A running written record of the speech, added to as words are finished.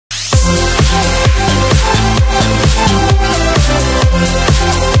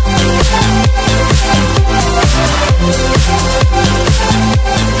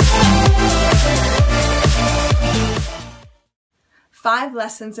5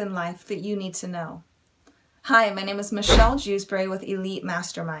 lessons in life that you need to know. Hi, my name is Michelle Jewsbury with Elite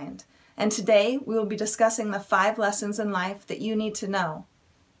Mastermind, and today we will be discussing the 5 lessons in life that you need to know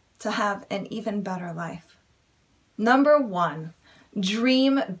to have an even better life. Number 1,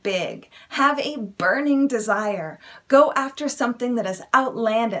 dream big. Have a burning desire. Go after something that is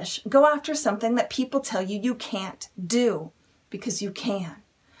outlandish. Go after something that people tell you you can't do, because you can.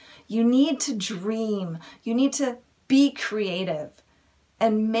 You need to dream. You need to be creative.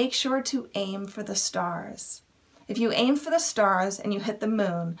 And make sure to aim for the stars. If you aim for the stars and you hit the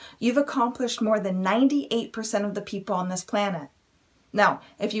moon, you've accomplished more than 98% of the people on this planet. Now,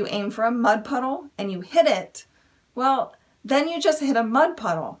 if you aim for a mud puddle and you hit it, well, then you just hit a mud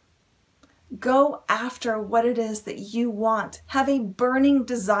puddle. Go after what it is that you want. Have a burning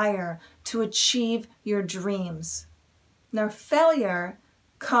desire to achieve your dreams. Now, failure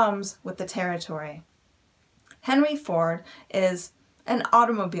comes with the territory. Henry Ford is an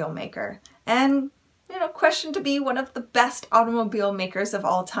automobile maker and, questioned to be one of the best automobile makers of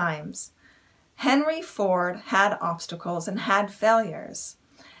all times. Henry Ford had obstacles and had failures.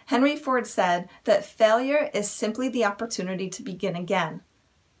 Henry Ford said that failure is simply the opportunity to begin again,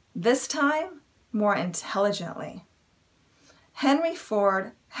 this time more intelligently. Henry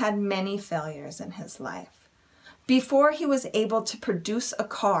Ford had many failures in his life. Before he was able to produce a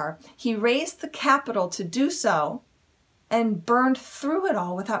car, he raised the capital to do so and burned through it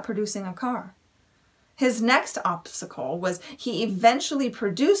all without producing a car. His next obstacle was he eventually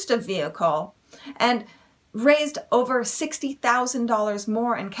produced a vehicle and raised over $60,000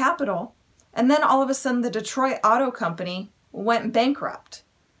 more in capital, and then all of a sudden the Detroit Auto Company went bankrupt.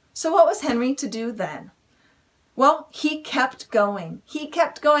 So what was Henry to do then? Well, he kept going. He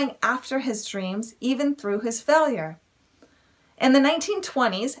kept going after his dreams, even through his failure. In the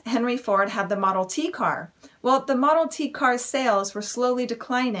 1920s, Henry Ford had the Model T car. Well, the Model T car's sales were slowly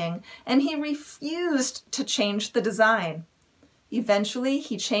declining, and he refused to change the design. Eventually,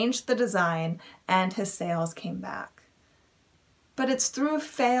 he changed the design, and his sales came back. But it's through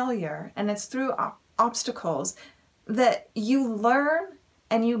failure, and it's through obstacles that you learn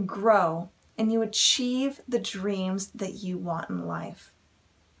and you grow, and you achieve the dreams that you want in life.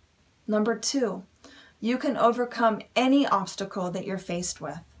 Number 2. You can overcome any obstacle that you're faced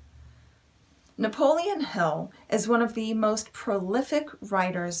with. Napoleon Hill is one of the most prolific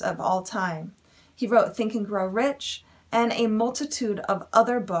writers of all time. He wrote Think and Grow Rich and a multitude of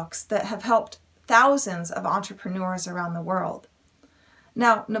other books that have helped thousands of entrepreneurs around the world.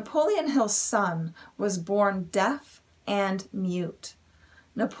 Now, Napoleon Hill's son was born deaf and mute.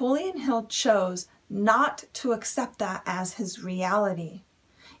 Napoleon Hill chose not to accept that as his reality.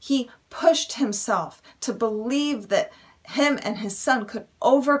 He pushed himself to believe that him and his son could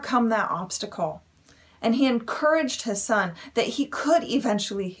overcome that obstacle. And he encouraged his son that he could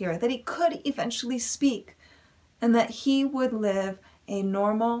eventually hear, that he could eventually speak, and that he would live a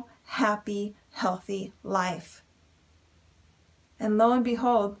normal, happy, healthy life. And lo and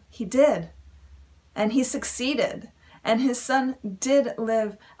behold, he did. And he succeeded. And his son did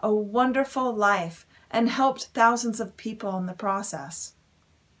live a wonderful life and helped thousands of people in the process.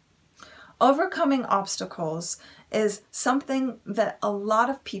 Overcoming obstacles is something that a lot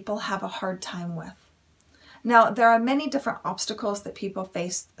of people have a hard time with. Now, there are many different obstacles that people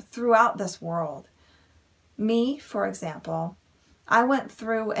face throughout this world. Me, for example, I went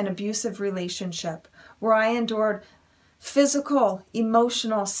through an abusive relationship where I endured physical,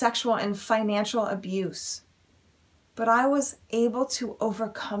 emotional, sexual, and financial abuse. But I was able to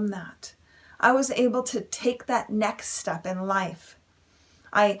overcome that. I was able to take that next step in life.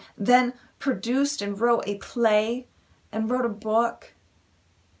 I then produced and wrote a play and wrote a book,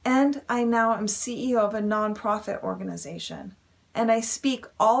 and I now am CEO of a nonprofit organization. And I speak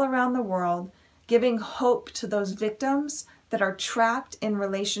all around the world, giving hope to those victims that are trapped in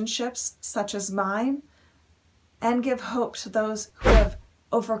relationships such as mine, and give hope to those who have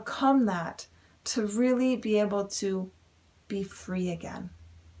overcome that to really be able to be free again.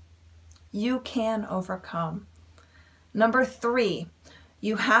 You can overcome. Number 3,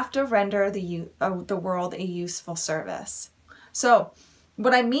 you have to render the world a useful service. So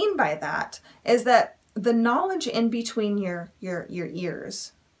what I mean by that is that the knowledge in between your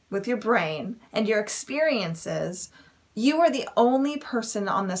ears, with your brain, and your experiences, you are the only person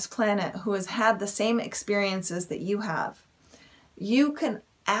on this planet who has had the same experiences that you have. You can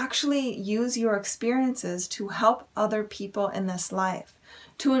actually use your experiences to help other people in this life,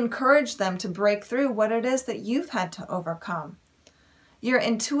 to encourage them to break through what it is that you've had to overcome. Your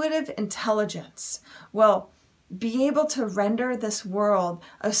intuitive intelligence will be able to render this world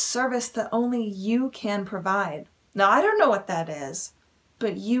a service that only you can provide. Now, I don't know what that is,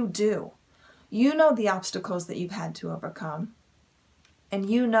 but you do. You know the obstacles that you've had to overcome, and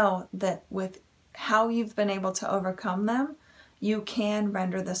you know that with how you've been able to overcome them, you can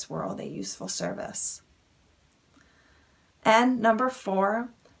render this world a useful service. And number 4,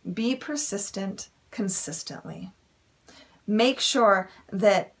 be persistent consistently. Make sure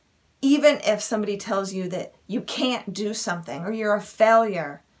that even if somebody tells you that you can't do something or you're a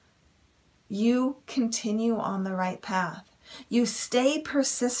failure, you continue on the right path. You stay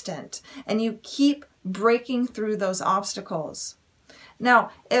persistent and you keep breaking through those obstacles.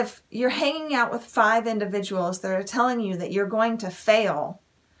 Now, if you're hanging out with 5 individuals that are telling you that you're going to fail,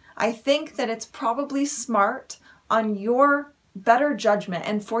 I think that it's probably smart on your better judgment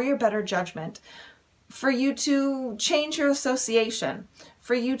and for your better judgment for you to change your association,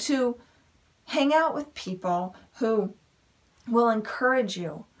 for you to hang out with people who will encourage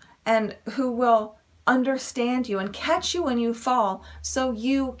you and who will understand you and catch you when you fall so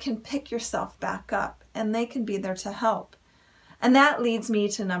you can pick yourself back up and they can be there to help. And that leads me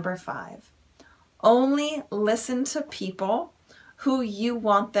to number 5. Only listen to people who you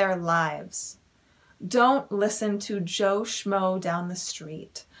want their lives. Don't listen to Joe Schmo down the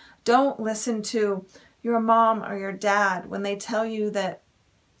street. Don't listen to your mom or your dad when they tell you that,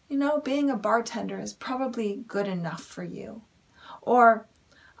 being a bartender is probably good enough for you. Or,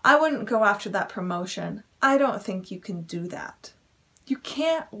 I wouldn't go after that promotion. I don't think you can do that. You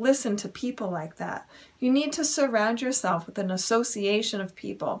can't listen to people like that. You need to surround yourself with an association of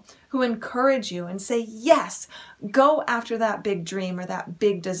people who encourage you and say, yes, go after that big dream or that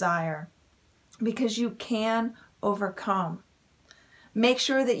big desire, because you can overcome. Make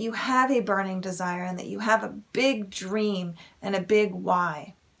sure that you have a burning desire and that you have a big dream and a big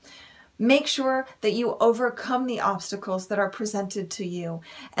why. Make sure that you overcome the obstacles that are presented to you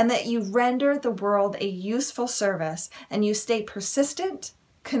and that you render the world a useful service and you stay persistent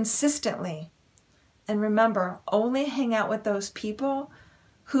consistently. And remember, only hang out with those people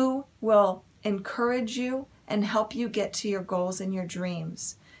who will encourage you and help you get to your goals and your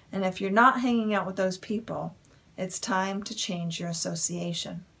dreams. And if you're not hanging out with those people, it's time to change your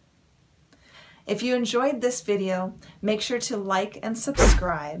association. If you enjoyed this video, make sure to like and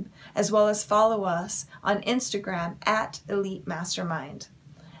subscribe, as well as follow us on Instagram at elitemastermind.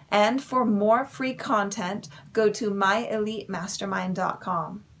 And for more free content, go to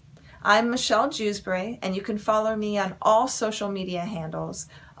michellejewsbury.com. I'm Michelle Jewsbury, and you can follow me on all social media handles,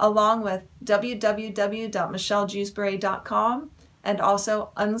 along with www.michellejewsbury.com and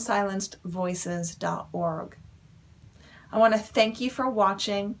also unsilencedvoices.org. I want to thank you for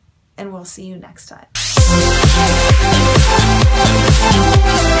watching, and we'll see you next time.